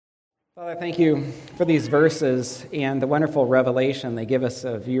Father, thank you for these verses and the wonderful revelation they give us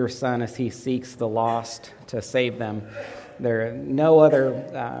of your Son as he seeks the lost to save them. There are no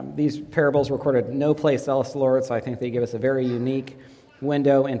other, these parables recorded no place else, Lord, so I think they give us a very unique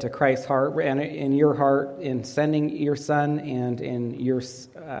window into Christ's heart and in your heart in sending your Son and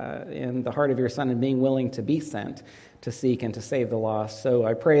in the heart of your Son and being willing to be sent to seek and to save the lost. So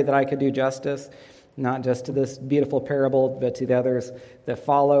I pray that I could do justice not just to this beautiful parable, but to the others that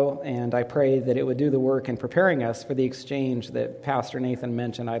follow. And I pray that it would do the work in preparing us for the exchange that Pastor Nathan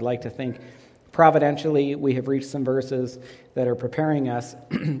mentioned. I'd like to think providentially we have reached some verses that are preparing us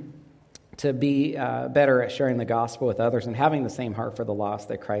to be better at sharing the gospel with others and having the same heart for the lost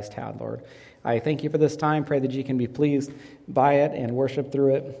that Christ had, Lord. I thank you for this time. Pray that you can be pleased by it and worship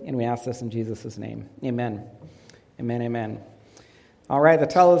through it. And we ask this in Jesus' name. Amen. Amen, amen. All right, the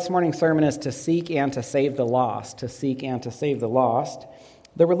title of this morning's sermon is To Seek and to Save the Lost. To seek and to save the lost.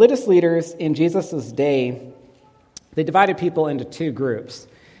 The religious leaders in Jesus' day, they divided people into two groups.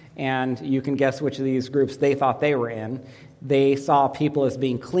 And you can guess which of these groups they thought they were in. They saw people as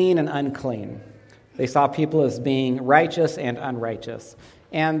being clean and unclean. They saw people as being righteous and unrighteous.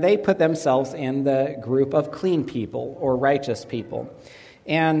 And they put themselves in the group of clean people or righteous people.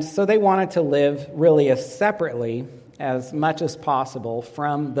 And so they wanted to live really as separately as much as possible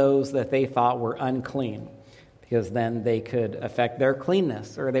from those that they thought were unclean, because then they could affect their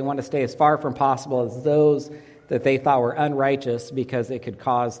cleanness, or they want to stay as far from possible as those that they thought were unrighteous, because it could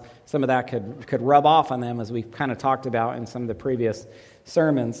cause, some of that could rub off on them, as we've kind of talked about in some of the previous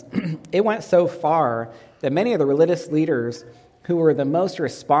sermons. It went so far that many of the religious leaders who were the most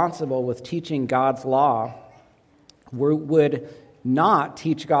responsible with teaching God's law would not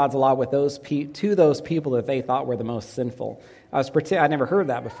teach God's law with to those people that they thought were the most sinful. I never heard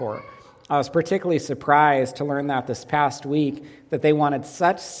that before. I was particularly surprised to learn that this past week, that they wanted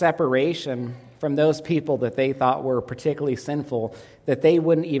such separation from those people that they thought were particularly sinful that they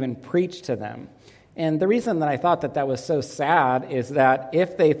wouldn't even preach to them. And the reason that I thought that was so sad is that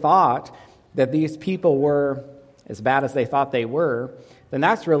if they thought that these people were as bad as they thought they were, then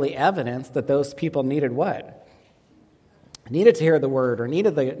that's really evidence that those people needed what? Needed to hear the word, or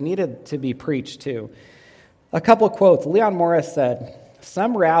needed to be preached to. A couple of quotes. Leon Morris said,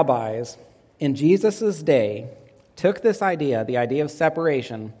 "Some rabbis in Jesus' day took this idea, the idea of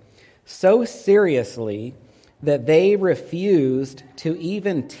separation, so seriously that they refused to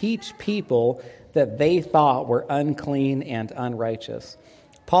even teach people that they thought were unclean and unrighteous."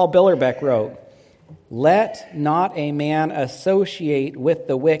 Paul Billerbeck wrote, "Let not a man associate with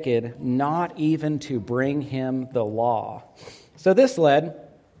the wicked, not even to bring him the law." So this led,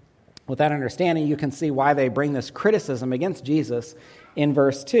 with that understanding, you can see why they bring this criticism against Jesus in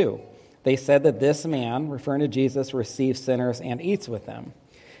verse 2. They said that this man, referring to Jesus, receives sinners and eats with them.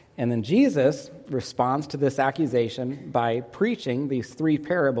 And then Jesus responds to this accusation by preaching these three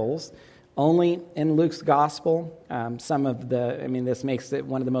parables only in Luke's gospel. This makes it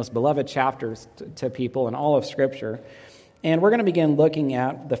one of the most beloved chapters to people in all of Scripture. And we're going to begin looking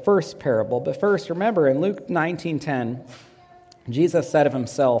at the first parable. But first, remember, in Luke 19:10, Jesus said of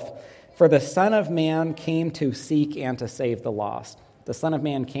himself, "For the Son of Man came to seek and to save the lost." The Son of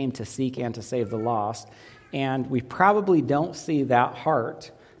Man came to seek and to save the lost. And we probably don't see that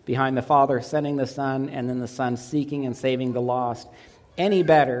heart behind the Father sending the Son and then the Son seeking and saving the lost any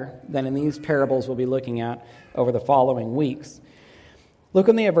better than in these parables we'll be looking at over the following weeks. Look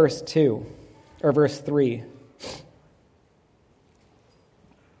with me at verse 2, or verse 3.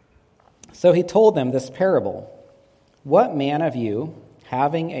 "So he told them this parable. What man of you,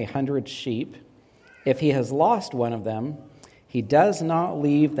 having 100 sheep, if he has lost one of them, he does not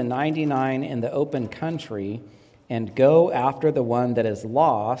leave the 99 in the open country and go after the one that is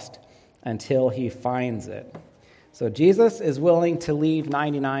lost until he finds it?" So Jesus is willing to leave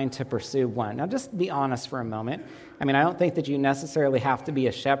 99 to pursue one. Now just be honest for a moment. I don't think that you necessarily have to be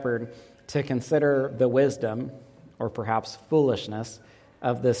a shepherd to consider the wisdom, or perhaps foolishness,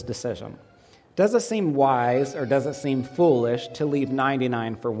 of this decision. Does it seem wise or does it seem foolish to leave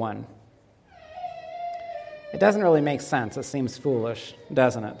 99 for one? It doesn't really make sense. It seems foolish,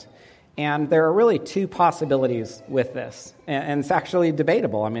 doesn't it? And there are really two possibilities with this, and it's actually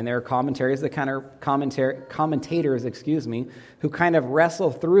debatable. There are commentators, who kind of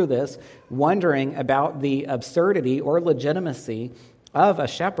wrestle through this, wondering about the absurdity or legitimacy of a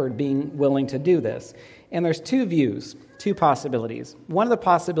shepherd being willing to do this. And there's two views, two possibilities. One of the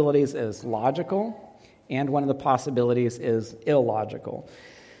possibilities is logical, and one of the possibilities is illogical.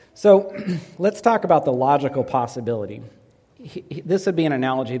 So let's talk about the logical possibility. this would be an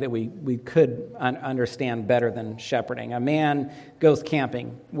analogy that we could understand better than shepherding. A man goes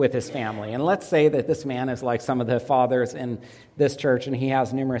camping with his family, and let's say that this man is like some of the fathers in this church, and he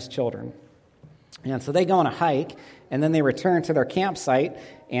has numerous children. And so they go on a hike, and then they return to their campsite,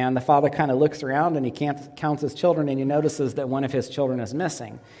 and the father kind of looks around, and he counts his children, and he notices that one of his children is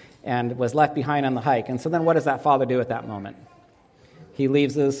missing and was left behind on the hike. And so then what does that father do at that moment? He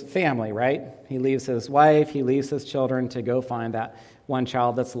leaves his family, right? He leaves his wife, he leaves his children to go find that one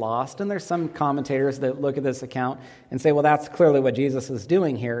child that's lost. And there's some commentators that look at this account and say, well, that's clearly what Jesus is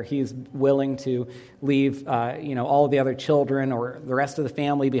doing here. He's willing to leave, all of the other children or the rest of the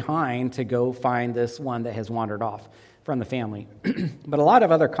family behind to go find this one that has wandered off from the family. But a lot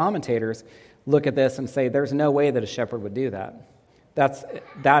of other commentators look at this and say, there's no way that a shepherd would do that.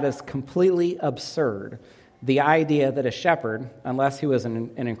 That is completely absurd. The idea that a shepherd, unless he was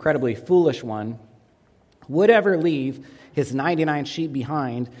an incredibly foolish one, would ever leave his 99 sheep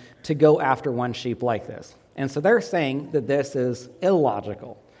behind to go after one sheep like this. And so they're saying that this is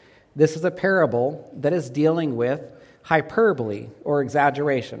illogical. This is a parable that is dealing with hyperbole or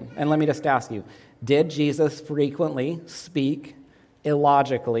exaggeration. And let me just ask you, did Jesus frequently speak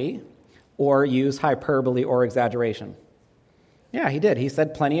illogically or use hyperbole or exaggeration? Yeah, he did. He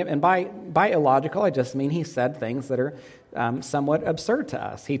said plenty of, and by illogical, I just mean he said things that are somewhat absurd to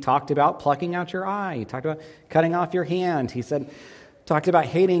us. He talked about plucking out your eye. He talked about cutting off your hand. He talked about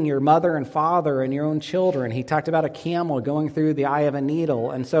hating your mother and father and your own children. He talked about a camel going through the eye of a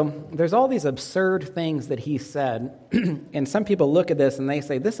needle. And so there's all these absurd things that he said. And some people look at this and they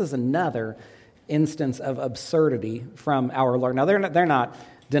say, this is another instance of absurdity from our Lord. Now, they're not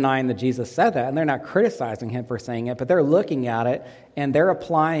denying that Jesus said that, and they're not criticizing him for saying it, but they're looking at it, and they're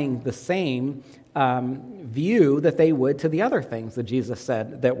applying the same view that they would to the other things that Jesus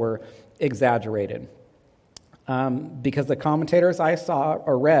said that were exaggerated. Because the commentators I saw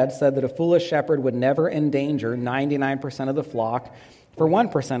or read said that a foolish shepherd would never endanger 99% of the flock for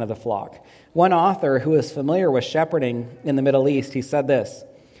 1% of the flock. One author who is familiar with shepherding in the Middle East, he said this,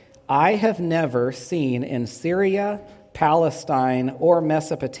 I have never seen in Syria, Palestine, or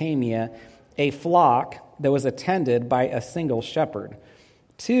Mesopotamia, a flock that was attended by a single shepherd.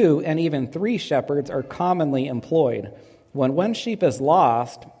 2 and even 3 shepherds are commonly employed. When one sheep is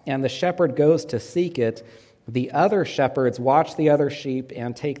lost and the shepherd goes to seek it, the other shepherds watch the other sheep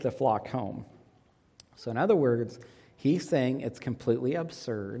and take the flock home. So in other words, he's saying it's completely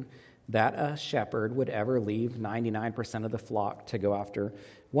absurd that a shepherd would ever leave 99% of the flock to go after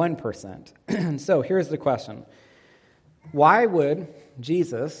 1%. So here's the question. Why would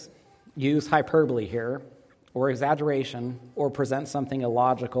Jesus use hyperbole here, or exaggeration, or present something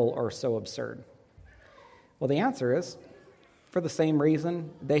illogical or so absurd? Well, the answer is for the same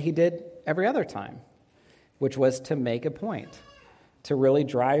reason that he did every other time, which was to make a point, to really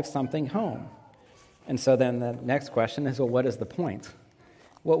drive something home. And so then the next question is, well, what is the point?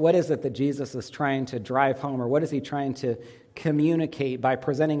 What is it that Jesus is trying to drive home, or what is he trying to communicate by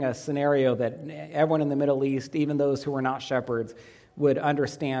presenting a scenario that everyone in the Middle East, even those who were not shepherds, would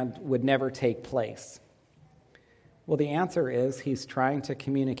understand would never take place? Well, the answer is he's trying to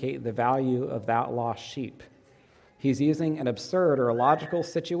communicate the value of that lost sheep. He's using an absurd or illogical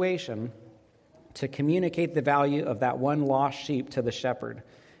situation to communicate the value of that one lost sheep to the shepherd.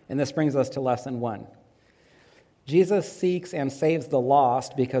 And this brings us to lesson 1. Jesus seeks and saves the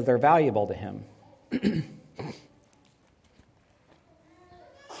lost because they're valuable to him.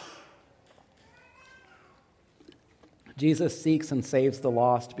 Jesus seeks and saves the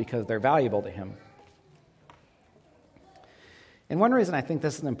lost because they're valuable to him. And one reason I think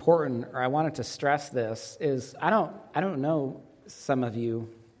this is important, or I wanted to stress this, is I don't know some of you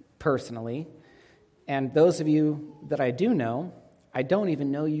personally, and those of you that I do know, I don't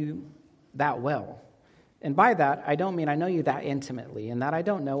even know you that well. And by that, I don't mean I know you that intimately, and that I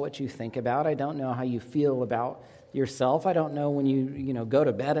don't know what you think about. I don't know how you feel about yourself. I don't know when you go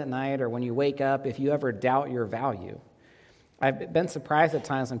to bed at night or when you wake up if you ever doubt your value. I've been surprised at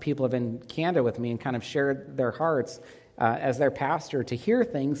times when people have been candid with me and kind of shared their hearts as their pastor to hear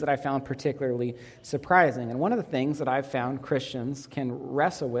things that I found particularly surprising. And one of the things that I've found Christians can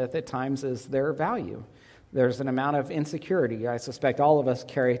wrestle with at times is their value. There's an amount of insecurity I suspect all of us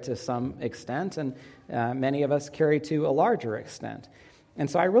carry to some extent, and many of us carry to a larger extent. And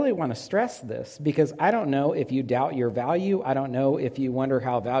so I really want to stress this because I don't know if you doubt your value. I don't know if you wonder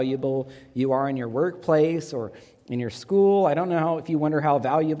how valuable you are in your workplace or in your school. I don't know if you wonder how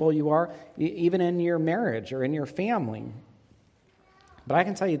valuable you are even in your marriage or in your family. But I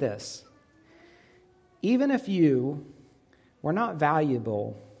can tell you this. Even if you were not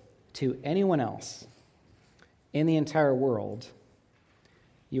valuable to anyone else, in the entire world,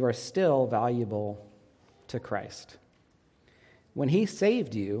 you are still valuable to Christ. When he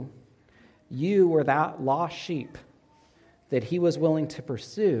saved you, you were that lost sheep that he was willing to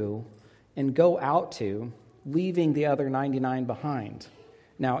pursue and go out to, leaving the other 99 behind.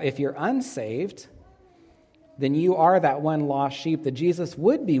 Now, if you're unsaved, then you are that one lost sheep that Jesus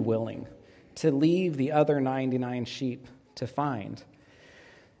would be willing to leave the other 99 sheep to find.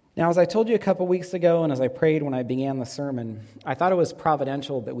 Now, as I told you a couple weeks ago, and as I prayed when I began the sermon, I thought it was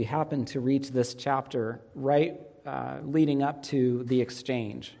providential that we happened to reach this chapter right leading up to the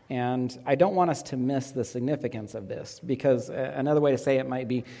exchange. And I don't want us to miss the significance of this, because another way to say it might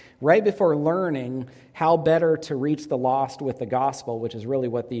be right before learning how better to reach the lost with the gospel, which is really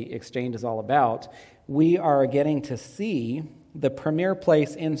what the exchange is all about, we are getting to see the premier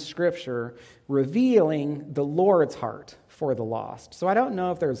place in Scripture revealing the Lord's heart for the lost. So I don't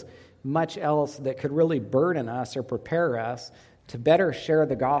know if there's much else that could really burden us or prepare us to better share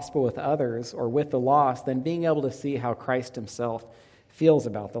the gospel with others or with the lost than being able to see how Christ himself feels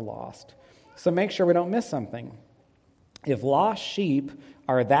about the lost. So make sure we don't miss something. If lost sheep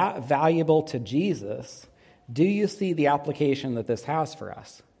are that valuable to Jesus, do you see the application that this has for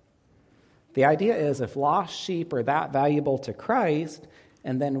us? The idea is, if lost sheep are that valuable to Christ,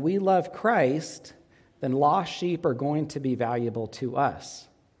 and then we love Christ, then lost sheep are going to be valuable to us.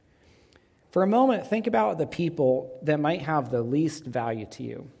 For a moment, think about the people that might have the least value to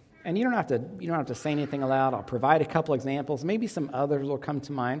you. And you don't have to say anything aloud. I'll provide a couple examples. Maybe some others will come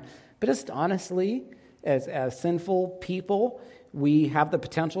to mind. But just honestly, as sinful people, we have the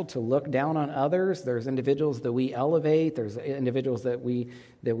potential to look down on others. There's individuals that we elevate. There's individuals that we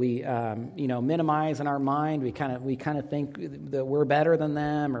minimize in our mind. We kind of think that we're better than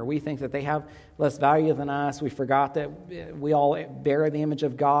them, or we think that they have less value than us. We forgot that we all bear the image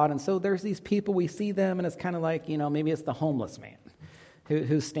of God, and so there's these people, we see them, and it's kind of like, maybe it's the homeless man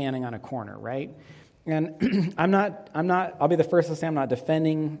who's standing on a corner, right? And I'll be the first to say I'm not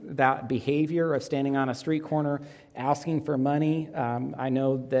defending that behavior of standing on a street corner asking for money. I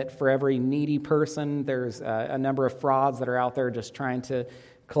know that for every needy person, there's a number of frauds that are out there just trying to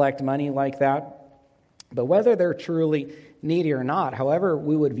collect money like that. But whether they're truly needy or not, however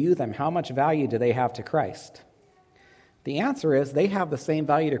we would view them, how much value do they have to Christ? The answer is they have the same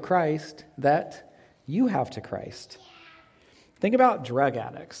value to Christ that you have to Christ. Think about drug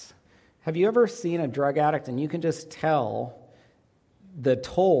addicts. Have you ever seen a drug addict and you can just tell the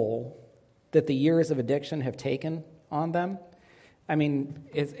toll that the years of addiction have taken on them? I mean,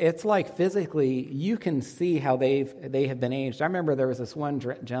 it's like physically you can see how they have been aged. I remember there was this one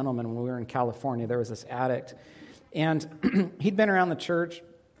gentleman when we were in California. There was this addict, and he'd been around the church.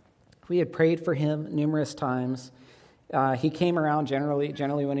 We had prayed for him numerous times. He came around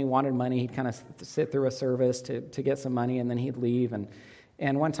generally when he wanted money. He'd kind of sit through a service to get some money, and then he'd leave.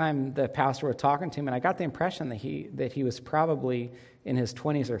 And one time the pastor was talking to him, and I got the impression that he was probably in his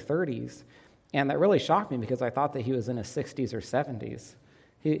 20s or 30s. And that really shocked me because I thought that he was in his 60s or 70s.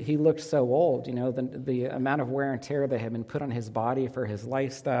 He looked so old, the amount of wear and tear that had been put on his body for his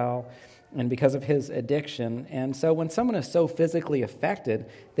lifestyle and because of his addiction. And so when someone is so physically affected,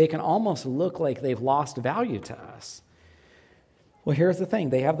 they can almost look like they've lost value to us. Well, here's the thing.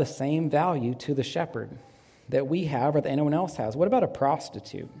 They have the same value to the shepherd that we have or that anyone else has. What about a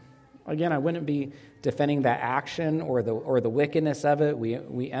prostitute? Again, I wouldn't be defending that action or the wickedness of it.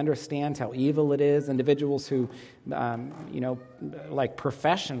 We understand how evil it is. Individuals who, like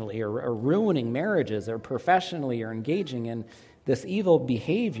professionally are ruining marriages or professionally are engaging in this evil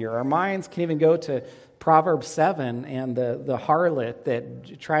behavior. Our minds can even go to Proverbs 7 and the harlot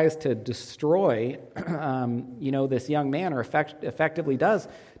that tries to destroy, this young man, or effectively does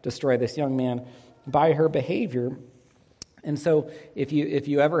destroy this young man by her behavior. And so if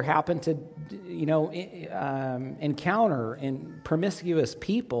you ever happen to, encounter promiscuous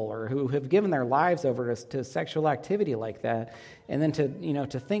people or who have given their lives over to sexual activity like that, and then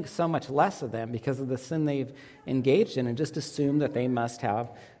to think so much less of them because of the sin they've engaged in and just assume that they must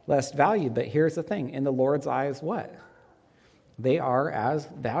have less value. But here's the thing. In the Lord's eyes, what? They are as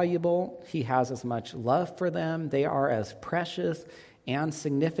valuable. He has as much love for them. They are as precious and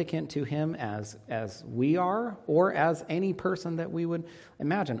significant to him as we are, or as any person that we would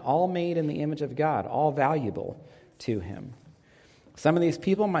imagine, all made in the image of God, all valuable to him. Some of these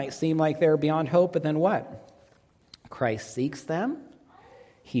people might seem like they're beyond hope, but then what? Christ seeks them.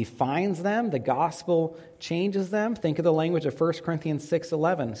 He finds them. The gospel changes them. Think of the language of 1 Corinthians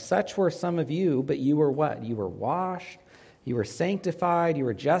 6:11. Such were some of you, but you were what? You were washed. You were sanctified, you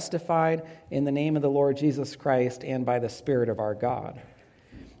were justified in the name of the Lord Jesus Christ and by the Spirit of our God.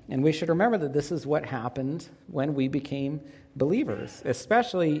 And we should remember that this is what happened when we became believers.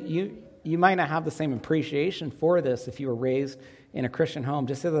 Especially, you might not have the same appreciation for this if you were raised in a Christian home.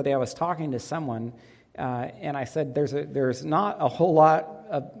 Just the other day I was talking to someone, and I said there's not a whole lot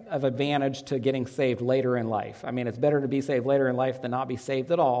of advantage to getting saved later in life. I mean, it's better to be saved later in life than not be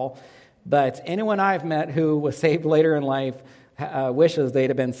saved at all. But anyone I've met who was saved later in life wishes they'd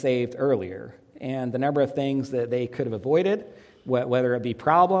have been saved earlier. And the number of things that they could have avoided, whether it be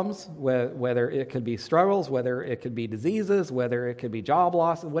problems, whether it could be struggles, whether it could be diseases, whether it could be job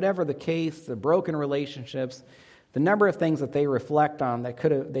losses, whatever the case, the broken relationships, the number of things that they reflect on that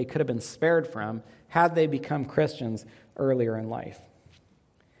they could have been spared from had they become Christians earlier in life.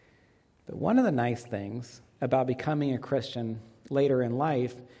 But one of the nice things about becoming a Christian later in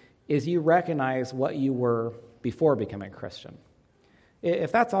life is you recognize what you were before becoming a Christian.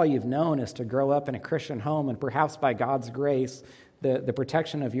 If that's all you've known is to grow up in a Christian home, and perhaps by God's grace, the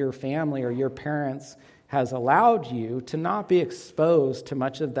protection of your family or your parents has allowed you to not be exposed to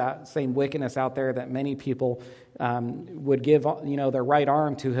much of that same wickedness out there that many people would give their right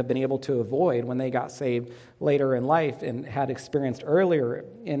arm to have been able to avoid when they got saved later in life and had experienced earlier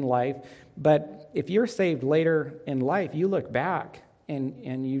in life. But if you're saved later in life, you look back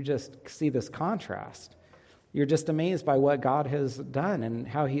and you just see this contrast. You're just amazed by what God has done and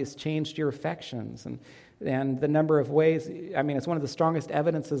how he has changed your affections and the number of ways. I mean, it's one of the strongest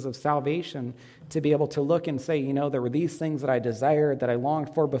evidences of salvation to be able to look and say, there were these things that I desired, that I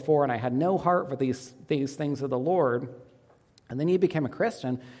longed for before, and I had no heart for these things of the Lord. And then you became a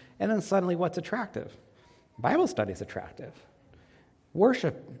Christian, and then suddenly what's attractive? Bible study is attractive.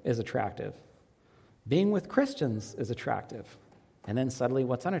 Worship is attractive. Being with Christians is attractive. And then suddenly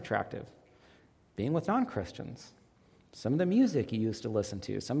what's unattractive? Being with non-Christians. Some of the music you used to listen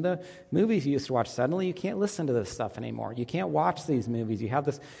to, some of the movies you used to watch, suddenly you can't listen to this stuff anymore. You can't watch these movies. You have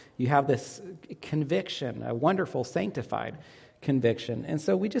this conviction, a wonderful, sanctified conviction. And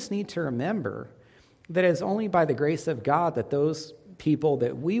so we just need to remember that it's only by the grace of God that those people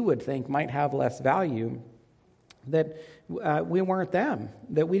that we would think might have less value, that we weren't them,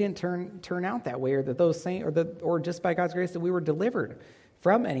 that we didn't turn out that way, or that those saints, or just by God's grace that we were delivered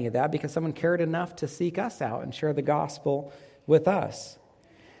from any of that because someone cared enough to seek us out and share the gospel with us.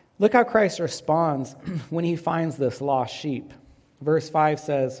 Look how Christ responds when he finds this lost sheep. Verse 5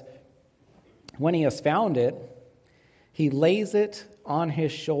 says, when he has found it, he lays it on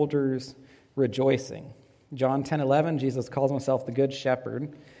his shoulders, rejoicing. John 10:11, Jesus calls himself the Good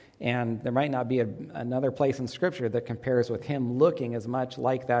Shepherd, and there might not be another place in Scripture that compares with him looking as much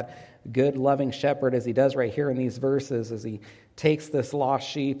like that good, loving shepherd as he does right here in these verses, as he takes this lost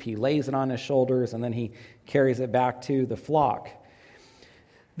sheep, he lays it on his shoulders, and then he carries it back to the flock.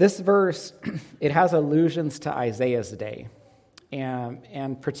 This verse, it has allusions to Isaiah's day,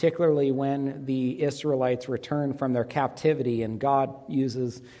 and particularly when the Israelites return from their captivity and God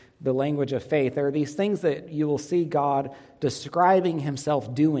uses the language of faith. There are these things that you will see God describing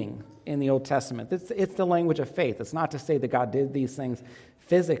himself doing in the Old Testament. It's the language of faith. It's not to say that God did these things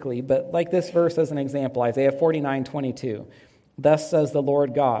physically, but like this verse as an example, Isaiah 49:22. Thus says the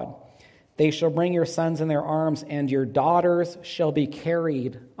Lord God, they shall bring your sons in their arms, and your daughters shall be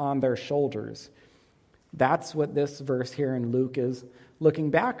carried on their shoulders. That's what this verse here in Luke is looking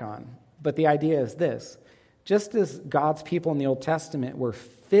back on. But the idea is this: just as God's people in the Old Testament were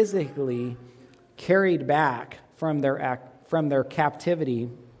physically carried back from their captivity,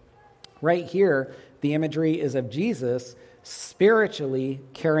 right here, the imagery is of Jesus spiritually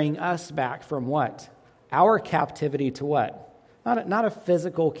carrying us back from what? Our captivity to what? Not a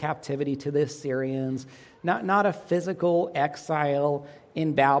physical captivity to the Assyrians, not a physical exile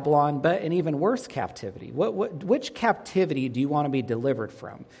in Babylon, but an even worse captivity. Which captivity do you want to be delivered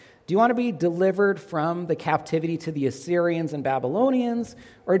from? Do you want to be delivered from the captivity to the Assyrians and Babylonians,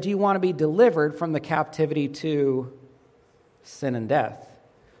 or do you want to be delivered from the captivity to sin and death?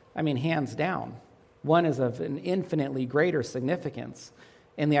 I mean, hands down. One is of an infinitely greater significance.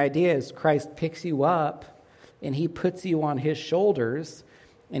 And the idea is Christ picks you up and he puts you on his shoulders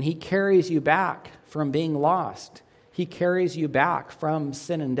and he carries you back from being lost. He carries you back from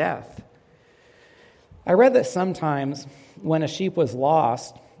sin and death. I read that sometimes when a sheep was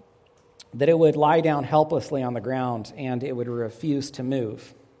lost, that it would lie down helplessly on the ground and it would refuse to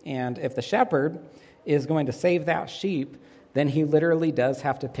move. And if the shepherd is going to save that sheep, then he literally does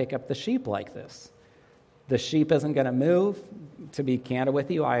have to pick up the sheep like this. The sheep isn't going to move. To be candid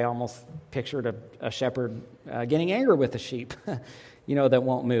with you, I almost pictured a shepherd getting angry with the sheep, that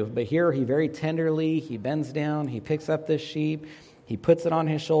won't move. But here he very tenderly, he bends down, he picks up this sheep, he puts it on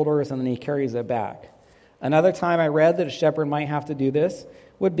his shoulders, and then he carries it back. Another time I read that a shepherd might have to do this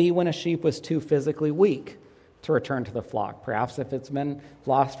would be when a sheep was too physically weak to return to the flock. Perhaps if it's been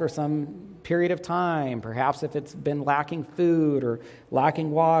lost for some period of time, perhaps if it's been lacking food or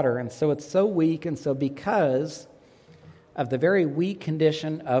lacking water, and so it's so weak, and so because of the very weak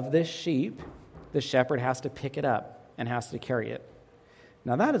condition of this sheep, the shepherd has to pick it up and has to carry it.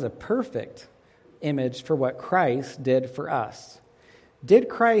 Now that is a perfect image for what Christ did for us. Did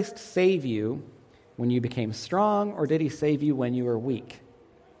Christ save you when you became strong, or did he save you when you were weak?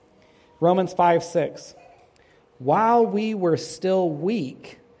 Romans 5:6. While we were still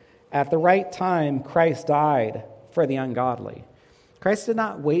weak, at the right time, Christ died for the ungodly. Christ did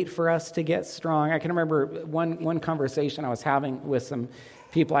not wait for us to get strong. I can remember one conversation I was having with some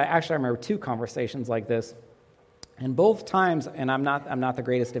people. I remember two conversations like this. And both times, and I'm not the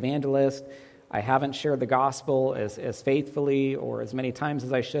greatest evangelist, I haven't shared the gospel as faithfully or as many times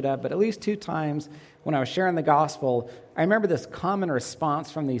as I should have, but at least two times when I was sharing the gospel, I remember this common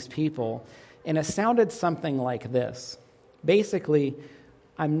response from these people, and it sounded something like this. Basically,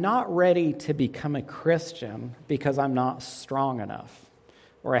 I'm not ready to become a Christian because I'm not strong enough,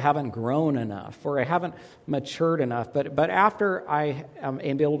 or I haven't grown enough, or I haven't matured enough. But after I am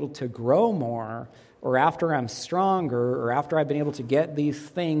able to grow more, or after I'm stronger, or after I've been able to get these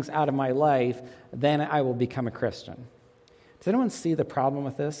things out of my life, then I will become a Christian. Does anyone see the problem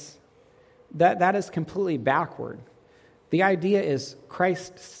with this? That is completely backward. The idea is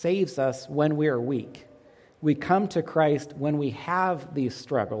Christ saves us when we are weak. We come to Christ when we have these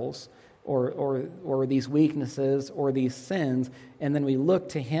struggles or these weaknesses or these sins, and then we look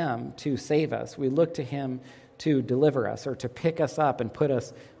to him to save us. We look to him to deliver us or to pick us up and put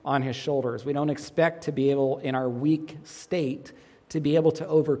us on his shoulders. We don't expect to be able, in our weak state, to be able to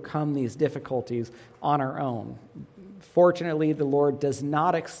overcome these difficulties on our own. Fortunately, the Lord does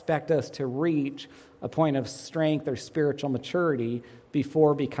not expect us to reach a point of strength or spiritual maturity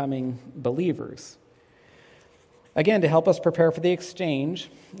before becoming believers. Again, to help us prepare for the exchange,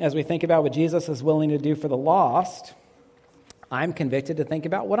 as we think about what Jesus is willing to do for the lost, I'm convicted to think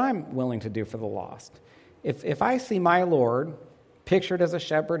about what I'm willing to do for the lost. If I see my Lord pictured as a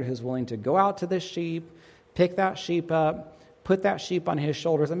shepherd who's willing to go out to this sheep, pick that sheep up, put that sheep on his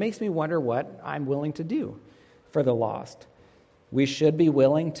shoulders, it makes me wonder what I'm willing to do for the lost. We should be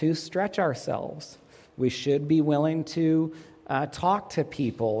willing to stretch ourselves. We should be willing to talk to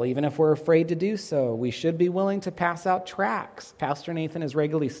people, even if we're afraid to do so. We should be willing to pass out tracts. Pastor Nathan has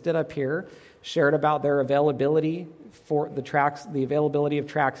regularly stood up here, shared about their availability for the tracts, the availability of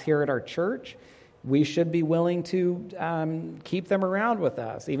tracts here at our church. We should be willing to keep them around with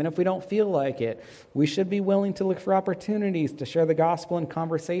us, even if we don't feel like it. We should be willing to look for opportunities to share the gospel in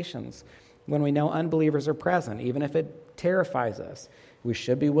conversations when we know unbelievers are present, even if it terrifies us. We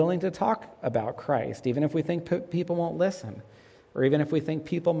should be willing to talk about Christ, even if we think people won't listen, or even if we think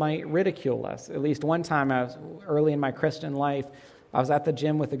people might ridicule us. At least one time, I was early in my Christian life, I was at the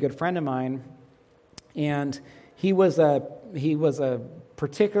gym with a good friend of mine, and he was a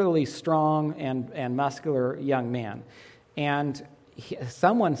particularly strong and muscular young man. And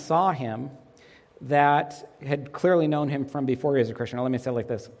someone saw him that had clearly known him from before he was a Christian. Or let me say it like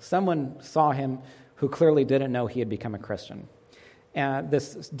this. Someone saw him who clearly didn't know he had become a Christian.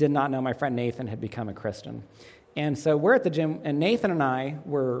 This did not know my friend Nathan had become a Christian. And so we're at the gym, and Nathan and I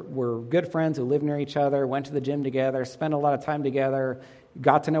were good friends who lived near each other, went to the gym together, spent a lot of time together,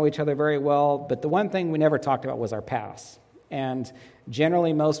 got to know each other very well. But the one thing we never talked about was our past. And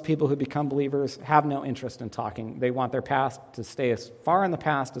generally, most people who become believers have no interest in talking. They want their past to stay as far in the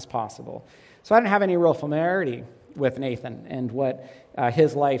past as possible. So I didn't have any real familiarity with Nathan and what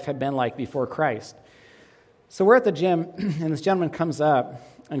his life had been like before Christ. So we're at the gym, and this gentleman comes up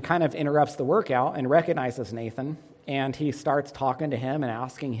and kind of interrupts the workout and recognizes Nathan, and he starts talking to him and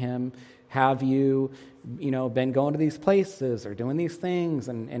asking him, have you been going to these places or doing these things?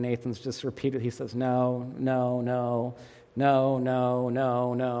 And Nathan's just repeated, he says, no, and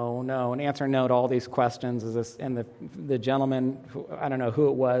answering no to all these questions. And the gentleman, I don't know who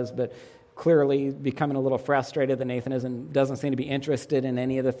it was, but clearly becoming a little frustrated that Nathan doesn't seem to be interested in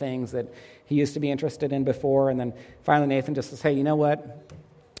any of the things that he used to be interested in before. And then finally Nathan just says, hey, you know what?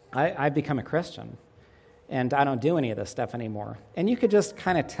 I've become a Christian, and I don't do any of this stuff anymore. And you could just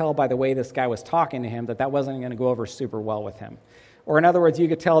kind of tell by the way this guy was talking to him that wasn't going to go over super well with him. Or in other words, you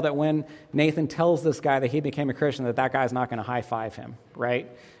could tell that when Nathan tells this guy that he became a Christian, that guy's not going to high-five him, right?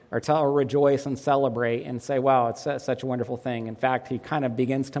 Or rejoice and celebrate and say, wow, it's such a wonderful thing. In fact, he kind of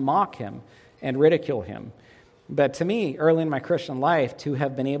begins to mock him and ridicule him. But to me, early in my Christian life, to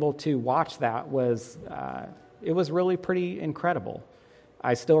have been able to watch that it was really pretty incredible.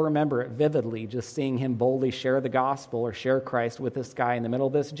 I still remember it vividly, just seeing him boldly share the gospel or share Christ with this guy in the middle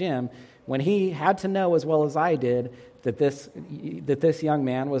of this gym when he had to know as well as I did that this young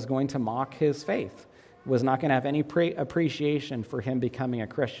man was going to mock his faith, was not going to have any appreciation for him becoming a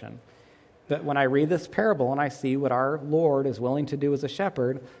Christian. But when I read this parable and I see what our Lord is willing to do as a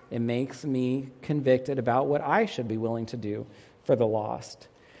shepherd, it makes me convicted about what I should be willing to do for the lost.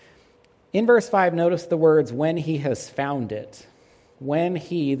 In verse 5, notice the words, when he has found it. When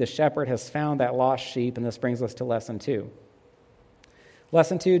he, the shepherd, has found that lost sheep, and this brings us to lesson 2.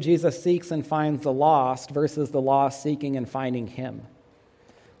 Lesson 2, Jesus seeks and finds the lost versus the lost seeking and finding him.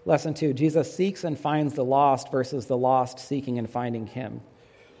 Lesson 2, Jesus seeks and finds the lost versus the lost seeking and finding him.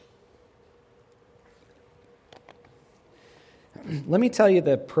 Let me tell you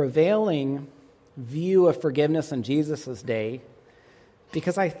the prevailing view of forgiveness in Jesus' day,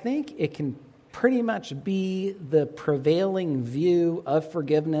 because I think it can pretty much be the prevailing view of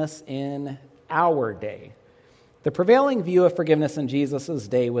forgiveness in our day. The prevailing view of forgiveness in Jesus'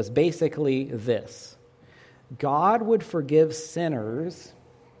 day was basically this: God would forgive sinners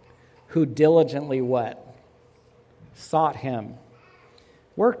who diligently what? Sought him,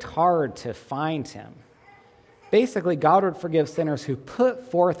 worked hard to find him. Basically, God would forgive sinners who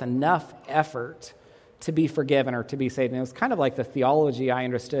put forth enough effort to be forgiven or to be saved. And it was kind of like the theology I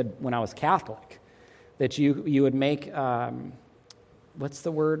understood when I was Catholic, that you would make, what's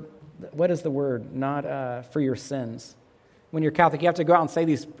the word? What is the word? Not for your sins. When you're Catholic, you have to go out and say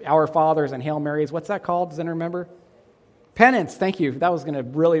these Our Fathers and Hail Marys. What's that called? Does anyone remember? Penance, thank you. That was going to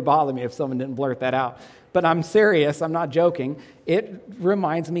really bother me if someone didn't blurt that out. But I'm serious, I'm not joking. It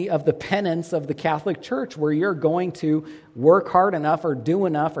reminds me of the penance of the Catholic Church, where you're going to work hard enough or do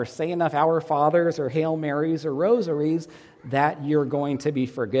enough or say enough Our Fathers or Hail Marys or rosaries that you're going to be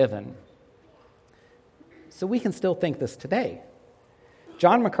forgiven. So we can still think this today.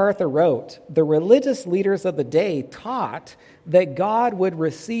 John MacArthur wrote, "The religious leaders of the day taught that God would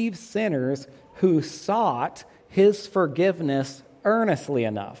receive sinners who sought his forgiveness earnestly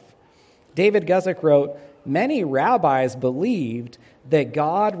enough." David Guzik wrote, "Many rabbis believed that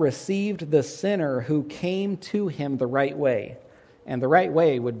God received the sinner who came to him the right way." And the right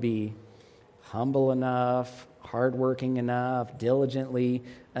way would be humble enough, hardworking enough, diligently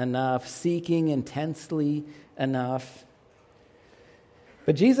enough, seeking intensely enough.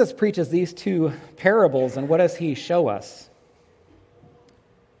 But Jesus preaches these two parables, and what does he show us?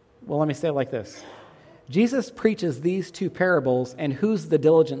 Well, let me say it like this. Jesus preaches these two parables, and who's the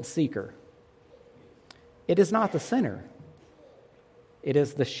diligent seeker? It is not the sinner. It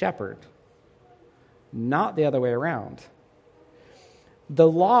is the shepherd, not the other way around. The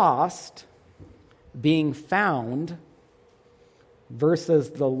lost being found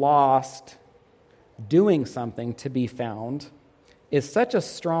versus the lost doing something to be found is such a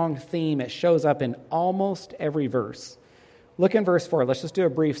strong theme, it shows up in almost every verse. Look in verse 4. Let's just do a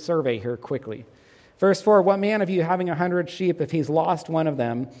brief survey here quickly. Verse 4, what man of you having 100 sheep, if he's lost one of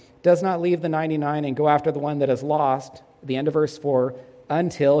them, does not leave the 99 and go after the one that is lost, the end of verse 4,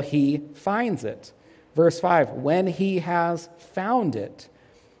 until he finds it. Verse 5, when he has found it.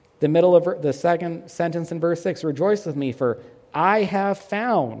 The middle of the second sentence in verse 6, rejoice with me, for I have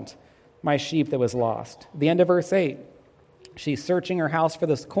found my sheep that was lost. The end of verse 8, she's searching her house for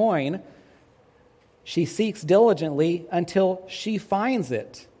this coin. She seeks diligently until she finds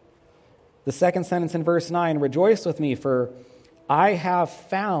it. The second sentence in verse 9, rejoice with me, for I have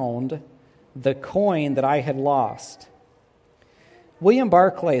found the coin that I had lost. William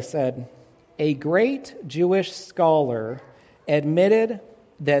Barclay said, a great Jewish scholar admitted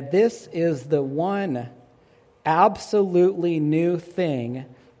that this is the one absolutely new thing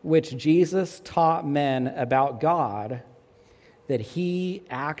which Jesus taught men about God, that he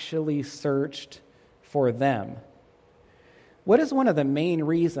actually searched for them. What is one of the main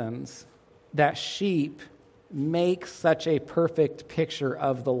reasons that sheep make such a perfect picture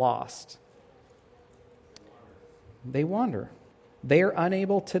of the lost? They wander. They are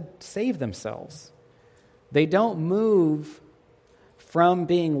unable to save themselves. They don't move from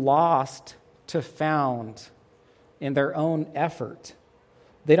being lost to found in their own effort.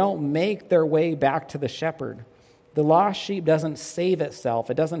 They don't make their way back to the shepherd. The lost sheep doesn't save itself.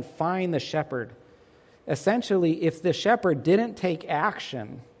 It doesn't find the shepherd. Essentially, if the shepherd didn't take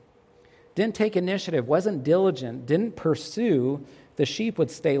action, didn't take initiative, wasn't diligent, didn't pursue, the sheep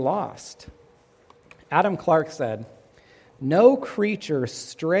would stay lost. Adam Clark said, no creature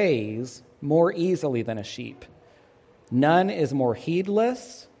strays more easily than a sheep. None is more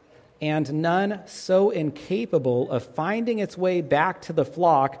heedless, and none so incapable of finding its way back to the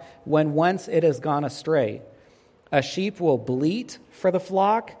flock when once it has gone astray. A sheep will bleat for the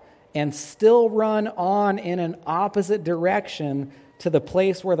flock and still run on in an opposite direction to the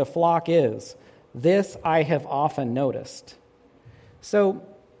place where the flock is. This I have often noticed. So,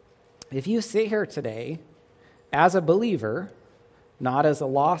 if you sit here today as a believer, not as a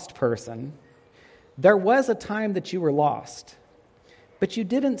lost person, there was a time that you were lost, but you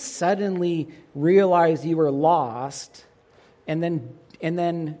didn't suddenly realize you were lost and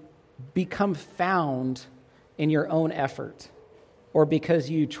then become found in your own effort or because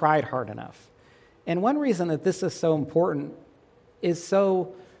you tried hard enough. And one reason that this is so important is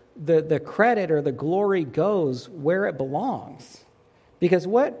so the credit or the glory goes where it belongs. Because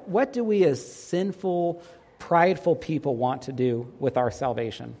what do we as sinful, prideful people want to do with our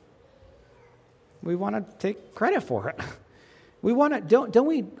salvation? We want to take credit for it. We want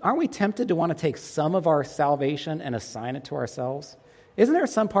to, aren't we tempted to want to take some of our salvation and assign it to ourselves? Isn't there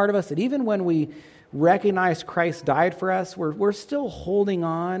some part of us that even when we recognize Christ died for us, we're still holding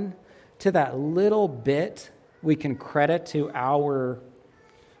on to that little bit we can credit to our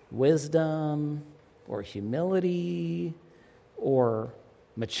wisdom or humility or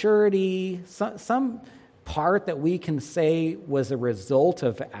maturity, some part that we can say was a result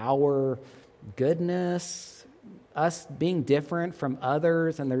of our goodness, us being different from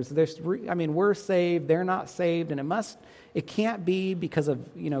others, and we're saved, they're not saved, and it can't be because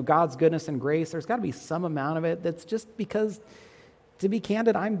of God's goodness and grace. There's got to be some amount of it that's just because, to be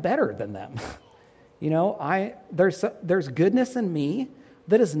candid, I'm better than them. There's goodness in me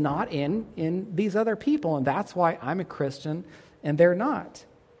that is not in these other people, and that's why I'm a Christian and they're not.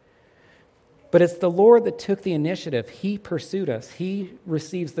 But it's the Lord that took the initiative. He pursued us. He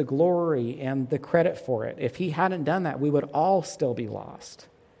receives the glory and the credit for it. If he hadn't done that, we would all still be lost.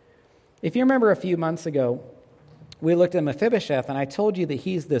 If you remember a few months ago, we looked at Mephibosheth, and I told you that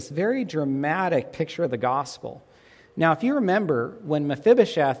he's this very dramatic picture of the gospel. Now, if you remember, when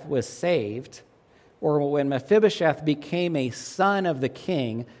Mephibosheth was saved, or when Mephibosheth became a son of the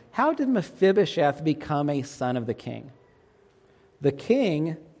king, how did Mephibosheth become a son of the king? The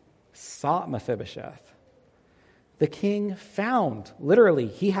king sought Mephibosheth. The king found, literally,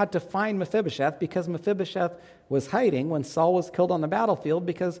 he had to find Mephibosheth because Mephibosheth was hiding when Saul was killed on the battlefield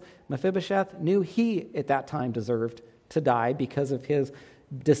because Mephibosheth knew he, at that time, deserved to die because of his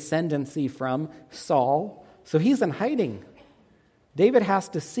descendancy from Saul. So he's in hiding. David has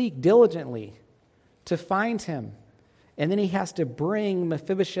to seek diligently to find him. And then he has to bring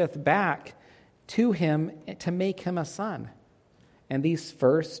Mephibosheth back to him to make him a son. And these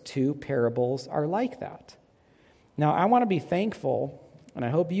first two parables are like that. Now, I want to be thankful, and I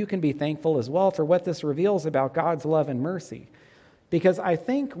hope you can be thankful as well for what this reveals about God's love and mercy. Because I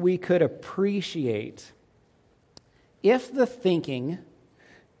think we could appreciate if the thinking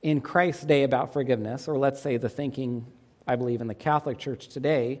in Christ's day about forgiveness, or let's say the thinking, I believe, in the Catholic Church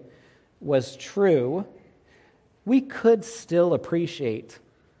today, was true, we could still appreciate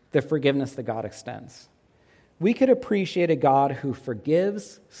the forgiveness that God extends. We could appreciate a God who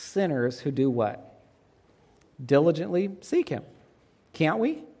forgives sinners who do what? Diligently seek him. Can't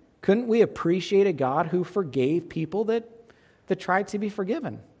we? Couldn't we appreciate a God who forgave people that tried to be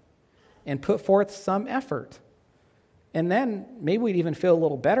forgiven and put forth some effort? And then maybe we'd even feel a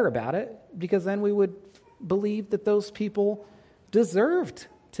little better about it because then we would believe that those people deserved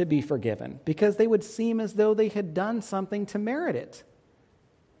to be forgiven because they would seem as though they had done something to merit it.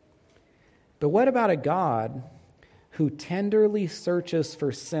 But what about a God who tenderly searches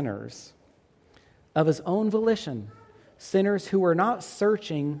for sinners of his own volition, sinners who are not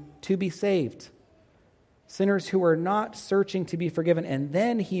searching to be saved, sinners who are not searching to be forgiven, and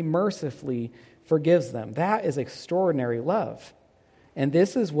then he mercifully forgives them? That is extraordinary love. And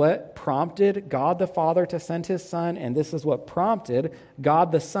this is what prompted God the Father to send his Son, and this is what prompted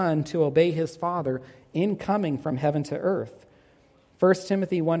God the Son to obey his Father in coming from heaven to earth. 1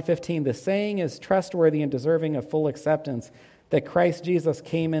 Timothy 1:15, the saying is trustworthy and deserving of full acceptance, that Christ Jesus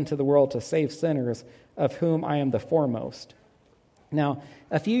came into the world to save sinners, of whom I am the foremost. Now,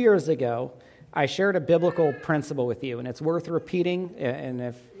 a few years ago, I shared a biblical principle with you, and it's worth repeating,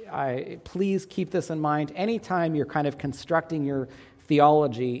 and please keep this in mind anytime you're kind of constructing your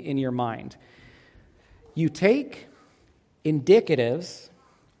theology in your mind. You take indicatives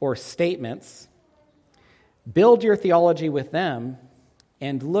or statements, build your theology with them,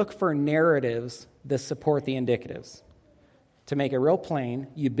 and look for narratives that support the indicatives. To make it real plain,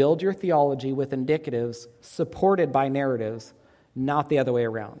 you build your theology with indicatives supported by narratives, not the other way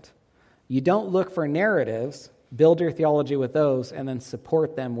around. You don't look for narratives, build your theology with those, and then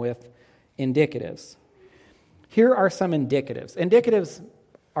support them with indicatives. Here are some indicatives. Indicatives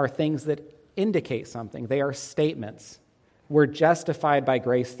are things that indicate something. They are statements. We're justified by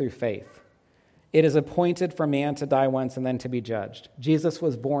grace through faith. It is appointed for man to die once and then to be judged. Jesus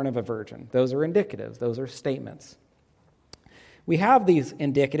was born of a virgin. Those are indicatives. Those are statements. We have these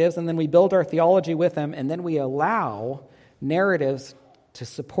indicatives, and then we build our theology with them, and then we allow narratives to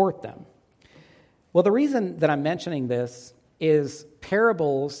support them. Well, the reason that I'm mentioning this is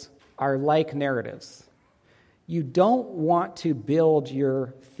parables are like narratives. You don't want to build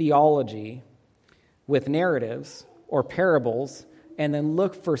your theology with narratives or parables and then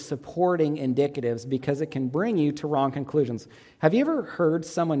look for supporting indicatives because it can bring you to wrong conclusions. Have you ever heard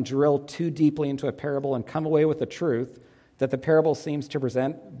someone drill too deeply into a parable and come away with the truth that the parable seems to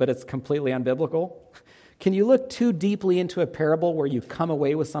present, but it's completely unbiblical? Can you look too deeply into a parable where you come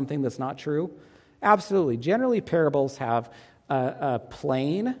away with something that's not true? Absolutely. Generally, parables have a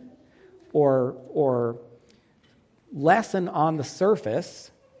plain or lesson on the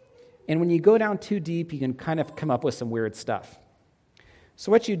surface, and when you go down too deep, you can kind of come up with some weird stuff.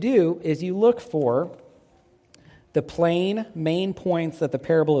 So what you do is you look for the plain main points that the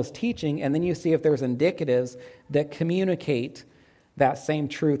parable is teaching, and then you see if there's indicatives that communicate that same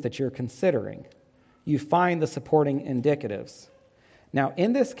truth that you're considering. You find the supporting indicatives. Now,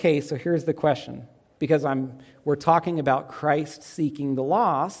 in this case, so here's the question, because we're talking about Christ seeking the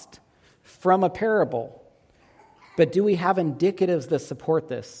lost from a parable. But do we have indicatives that support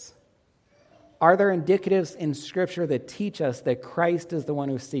this? Are there indicatives in Scripture that teach us that Christ is the one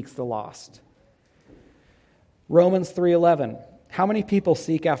who seeks the lost? Romans 3:11. How many people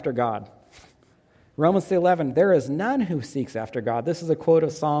seek after God? Romans 3:11. There is none who seeks after God. This is a quote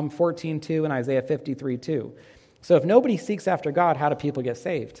of Psalm 14:2 and Isaiah 53:2. So if nobody seeks after God, how do people get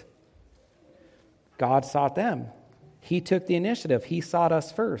saved? God sought them. He took the initiative. He sought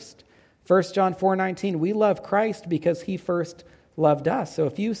us first. 1 John 4:19. We love Christ because he first loved us. So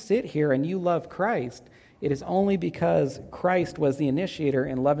if you sit here and you love Christ, it is only because Christ was the initiator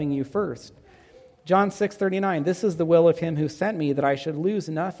in loving you first. John 6:39, this is the will of him who sent me, that I should lose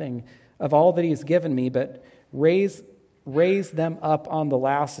nothing of all that he's given me, but raise them up on the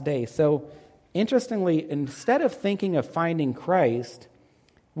last day. So interestingly, instead of thinking of finding Christ,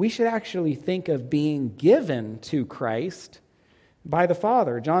 we should actually think of being given to Christ by the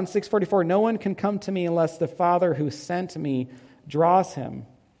Father. John 6:44, no one can come to me unless the Father who sent me draws him.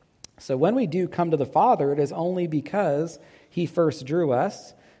 So when we do come to the Father, it is only because he first drew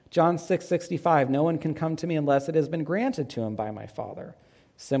us. John 6:65, no one can come to me unless it has been granted to him by my Father.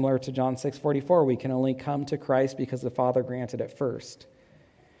 Similar to John 6:44, we can only come to Christ because the Father granted it first.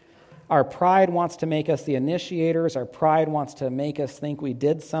 Our pride wants to make us the initiators. Our pride wants to make us think we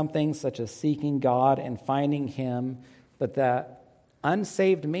did something, such as seeking God and finding him. But that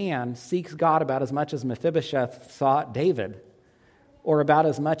unsaved man seeks God about as much as Mephibosheth sought David, or about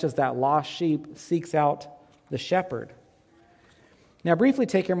as much as that lost sheep seeks out the shepherd. Now, briefly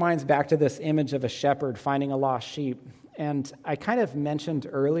take your minds back to this image of a shepherd finding a lost sheep. And I kind of mentioned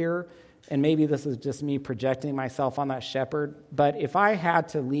earlier, and maybe this is just me projecting myself on that shepherd, but if I had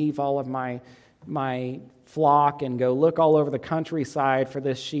to leave all of my flock and go look all over the countryside for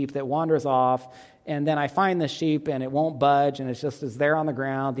this sheep that wanders off, and then I find the sheep and it won't budge and it's there on the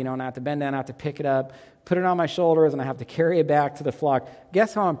ground, and I have to bend down, I have to pick it up, put it on my shoulders, and I have to carry it back to the flock.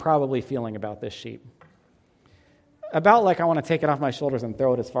 Guess how I'm probably feeling about this sheep? About like I want to take it off my shoulders and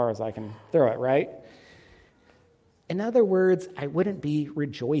throw it as far as I can throw it, right? In other words, I wouldn't be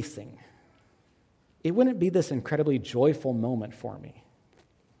rejoicing. It wouldn't be this incredibly joyful moment for me.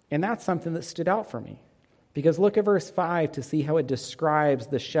 And that's something that stood out for me. Because look at verse 5 to see how it describes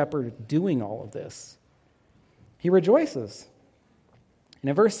the shepherd doing all of this. He rejoices. And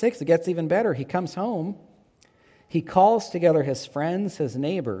in verse 6, it gets even better. He comes home. He calls together his friends, his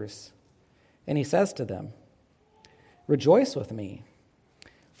neighbors, and he says to them, rejoice with me,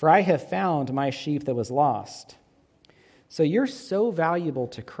 for I have found my sheep that was lost. So you're so valuable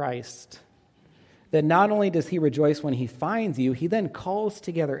to Christ that not only does he rejoice when he finds you, he then calls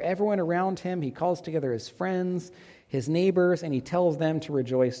together everyone around him. He calls together his friends, his neighbors, and he tells them to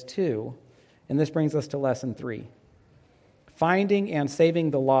rejoice too. And this brings us to lesson 3. Finding and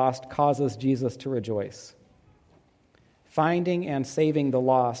saving the lost causes Jesus to rejoice. Finding and saving the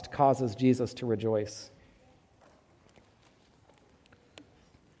lost causes Jesus to rejoice.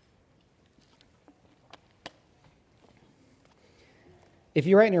 If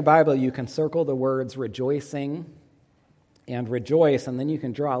you write in your Bible, you can circle the words rejoicing and rejoice, and then you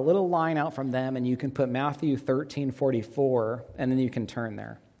can draw a little line out from them, and you can put Matthew 13:44, and then you can turn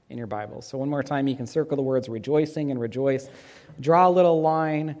there in your Bible. So one more time, you can circle the words rejoicing and rejoice, draw a little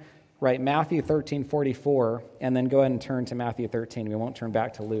line, write Matthew 13:44, and then go ahead and turn to Matthew 13. We won't turn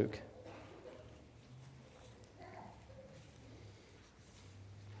back to Luke.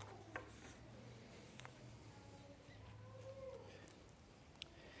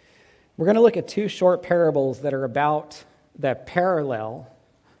 We're going to look at two short parables that parallel,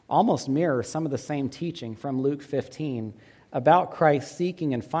 almost mirror some of the same teaching from Luke 15 about Christ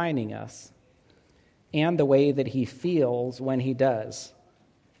seeking and finding us and the way that he feels when he does.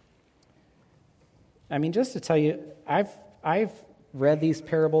 I mean, just to tell you, I've read these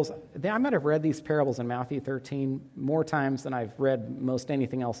parables. I might have read these parables in Matthew 13 more times than I've read most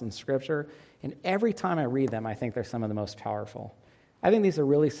anything else in Scripture. And every time I read them, I think they're some of the most powerful. I think these are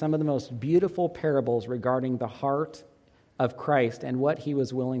really some of the most beautiful parables regarding the heart of Christ and what he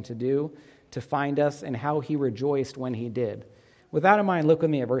was willing to do to find us and how he rejoiced when he did. With that in mind, look with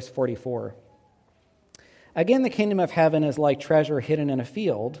me at verse 44. Again, the kingdom of heaven is like treasure hidden in a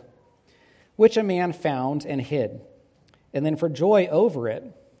field, which a man found and hid. And then for joy over it,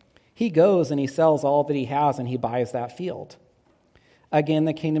 he goes and he sells all that he has and he buys that field. Again,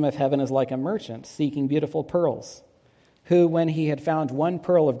 the kingdom of heaven is like a merchant seeking beautiful pearls, who, when he had found one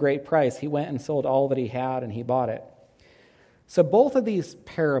pearl of great price, he went and sold all that he had and he bought it. So both of these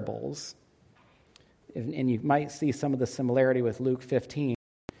parables, and you might see some of the similarity with Luke 15,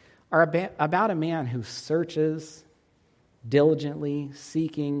 are about a man who searches diligently,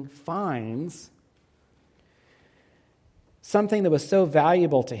 seeking, finds something that was so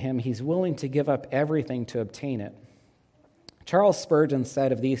valuable to him, he's willing to give up everything to obtain it. Charles Spurgeon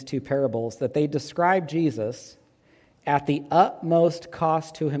said of these two parables that they describe Jesus at the utmost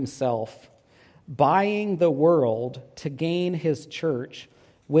cost to himself, buying the world to gain his church,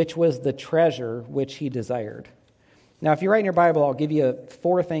 which was the treasure which he desired. Now, if you write in your Bible, I'll give you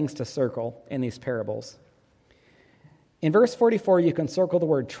 4 things to circle in these parables. In verse 44, you can circle the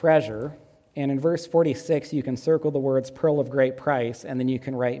word treasure, and in verse 46, you can circle the words pearl of great price, and then you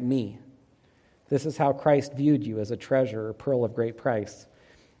can write me. This is how Christ viewed you, as a treasure, or pearl of great price.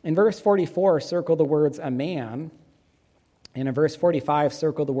 In verse 44, circle the words a man, and in verse 45,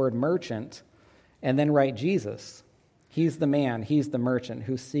 circle the word merchant, and then write Jesus. He's the man, he's the merchant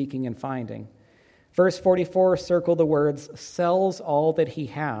who's seeking and finding. Verse 44, circle the words sells all that he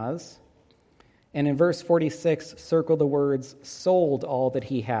has, and in verse 46, circle the words sold all that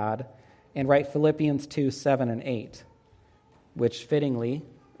he had, and write Philippians 2, 7, and 8, which fittingly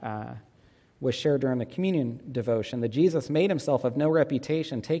was shared during the communion devotion, that Jesus made himself of no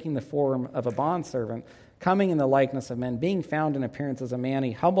reputation, taking the form of a bondservant, coming in the likeness of men, being found in appearance as a man,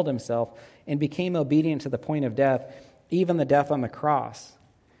 he humbled himself and became obedient to the point of death, even the death on the cross.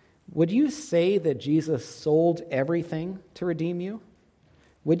 Would you say that Jesus sold everything to redeem you?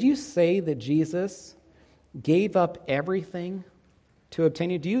 Would you say that Jesus gave up everything to obtain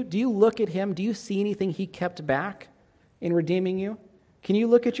you? Do you look at him? Do you see anything he kept back in redeeming you? Can you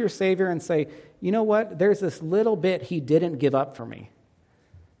look at your Savior and say, you know what? There's this little bit he didn't give up for me.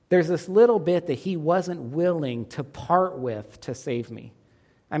 There's this little bit that he wasn't willing to part with to save me.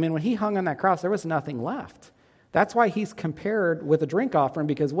 I mean, when he hung on that cross, there was nothing left. That's why he's compared with a drink offering,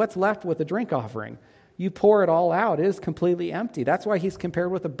 because what's left with a drink offering? You pour it all out, it is completely empty. That's why he's compared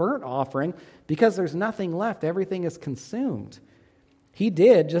with a burnt offering, because there's nothing left. Everything is consumed. He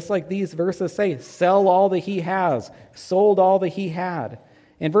did, just like these verses say, sell all that he has, sold all that he had.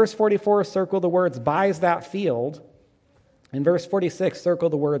 In verse 44, circle the words buys that field. In verse 46, circle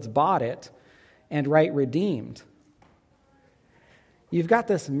the words bought it, and write redeemed. You've got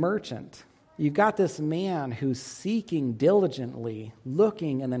this merchant. You've got this man who's seeking diligently,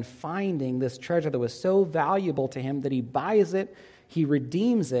 looking and then finding this treasure that was so valuable to him that he buys it, he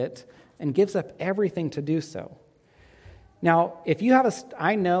redeems it, and gives up everything to do so. Now, if you have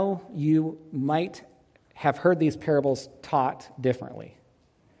I know you might have heard these parables taught differently.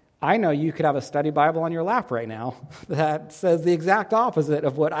 I know you could have a study Bible on your lap right now that says the exact opposite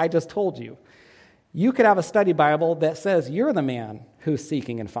of what I just told you. You could have a study Bible that says you're the man who's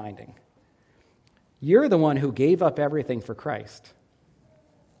seeking and finding. You're the one who gave up everything for Christ.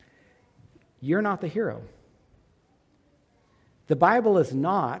 You're not the hero. The Bible is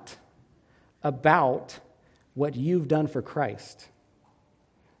not about what you've done for Christ.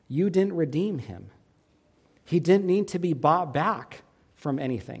 You didn't redeem him. He didn't need to be bought back from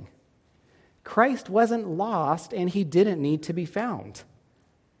anything. Christ wasn't lost, and he didn't need to be found.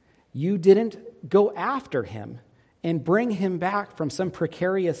 You didn't go after him and bring him back from some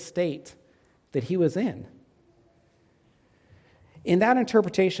precarious state that he was in. In that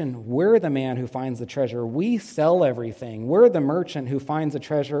interpretation, we're the man who finds the treasure. We sell everything. We're the merchant who finds the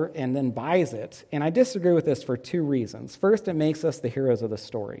treasure and then buys it. And I disagree with this for 2 reasons. First, it makes us the heroes of the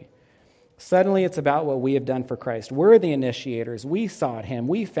story. Suddenly, it's about what we have done for Christ. We're the initiators. We sought him.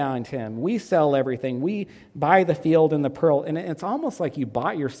 We found him. We sell everything. We buy the field and the pearl. And it's almost like you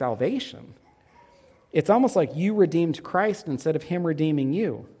bought your salvation. It's almost like you redeemed Christ instead of him redeeming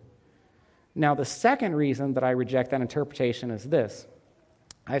you. Now, the second reason that I reject that interpretation is this.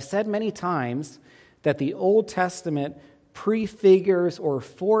 I've said many times that the Old Testament prefigures or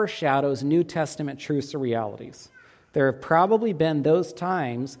foreshadows New Testament truths or realities. There have probably been those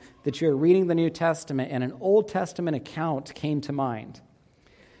times that you're reading the New Testament and an Old Testament account came to mind.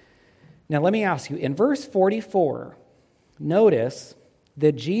 Now, let me ask you, in verse 44, notice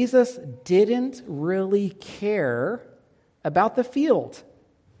that Jesus didn't really care about the field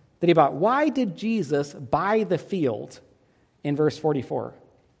that he bought. Why did Jesus buy the field in verse 44?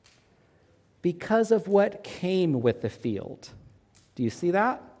 Because of what came with the field. Do you see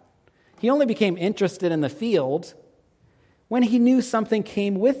that? He only became interested in the field when he knew something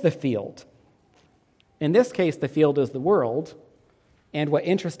came with the field. In this case, the field is the world, and what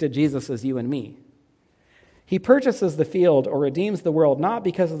interested Jesus is you and me. He purchases the field or redeems the world not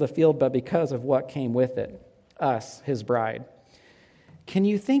because of the field, but because of what came with it, us, his bride. Can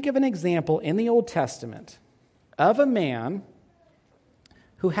you think of an example in the Old Testament of a man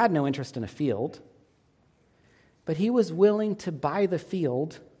who had no interest in a field, but he was willing to buy the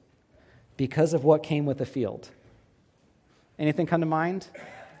field because of what came with the field? Anything come to mind?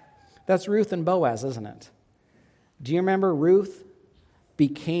 That's Ruth and Boaz, isn't it? Do you remember Ruth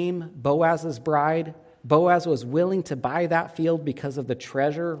became Boaz's bride? Boaz was willing to buy that field because of the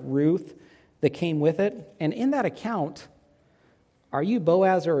treasure, Ruth, that came with it. And in that account, are you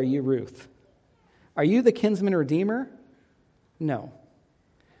Boaz or are you Ruth? Are you the kinsman redeemer? No.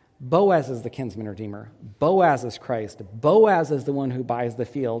 Boaz is the kinsman redeemer. Boaz is Christ. Boaz is the one who buys the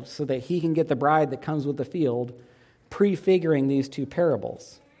field so that he can get the bride that comes with the field, prefiguring these two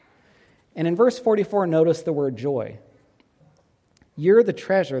parables. And in verse 44, notice the word joy. You're the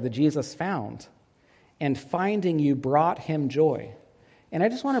treasure that Jesus found, and finding you brought him joy. And I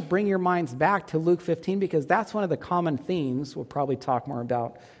just want to bring your minds back to Luke 15 because that's one of the common themes we'll probably talk more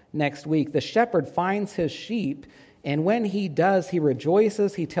about next week. The shepherd finds his sheep, and when he does, he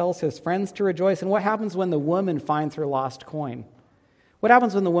rejoices. He tells his friends to rejoice. And what happens when the woman finds her lost coin? What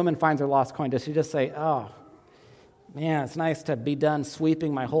happens when the woman finds her lost coin? Does she just say, oh, man, it's nice to be done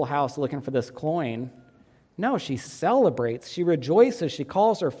sweeping my whole house looking for this coin? No, she celebrates. She rejoices. She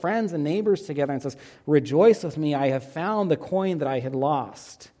calls her friends and neighbors together and says, rejoice with me. I have found the coin that I had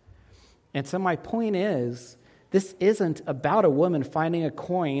lost. And so my point is, this isn't about a woman finding a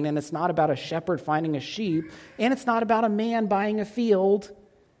coin, and it's not about a shepherd finding a sheep, and it's not about a man buying a field.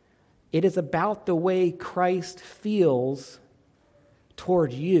 It is about the way Christ feels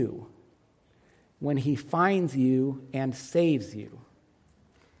toward you when he finds you and saves you.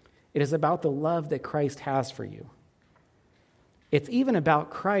 It is about the love that Christ has for you. It's even about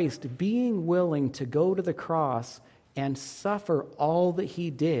Christ being willing to go to the cross and suffer all that he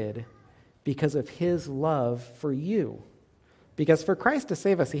did because of his love for you. Because for Christ to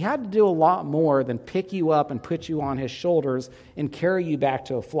save us, he had to do a lot more than pick you up and put you on his shoulders and carry you back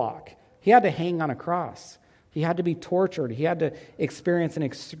to a flock. He had to hang on a cross. He had to be tortured. He had to experience an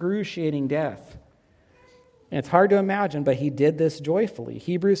excruciating death. And it's hard to imagine, but he did this joyfully.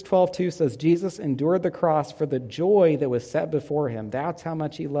 Hebrews 12:2 says, Jesus endured the cross for the joy that was set before him. That's how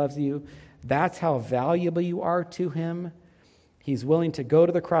much he loves you. That's how valuable you are to him. He's willing to go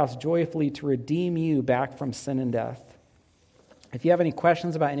to the cross joyfully to redeem you back from sin and death. If you have any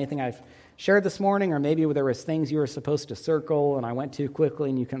questions about anything I've shared this morning, or maybe there was things you were supposed to circle and I went too quickly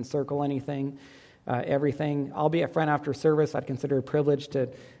and you couldn't circle anything, everything, I'll be at front after service. I'd consider it a privilege to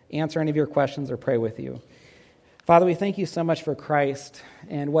answer any of your questions or pray with you. Father, we thank you so much for Christ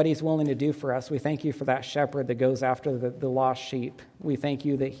and what he's willing to do for us. We thank you for that shepherd that goes after the lost sheep. We thank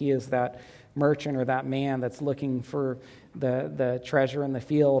you that he is that merchant or that man that's looking for the treasure in the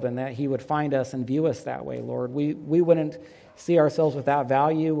field, and that he would find us and view us that way, Lord. We wouldn't see ourselves with that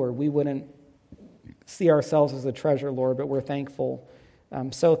value, or we wouldn't see ourselves as a treasure, Lord, but we're thankful.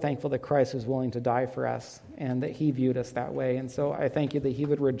 I'm so thankful that Christ was willing to die for us and that he viewed us that way. And so I thank you that he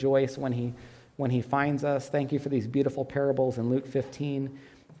would rejoice when he finds us. Thank you for these beautiful parables in Luke 15.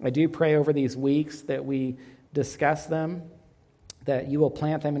 I do pray over these weeks that we discuss them, that you will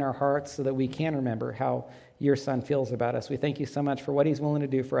plant them in our hearts so that we can remember how your Son feels about us. We thank you so much for what he's willing to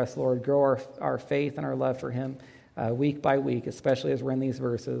do for us, Lord. Grow our faith and our love for him week by week, especially as we're in these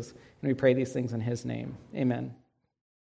verses. And we pray these things in his name. Amen.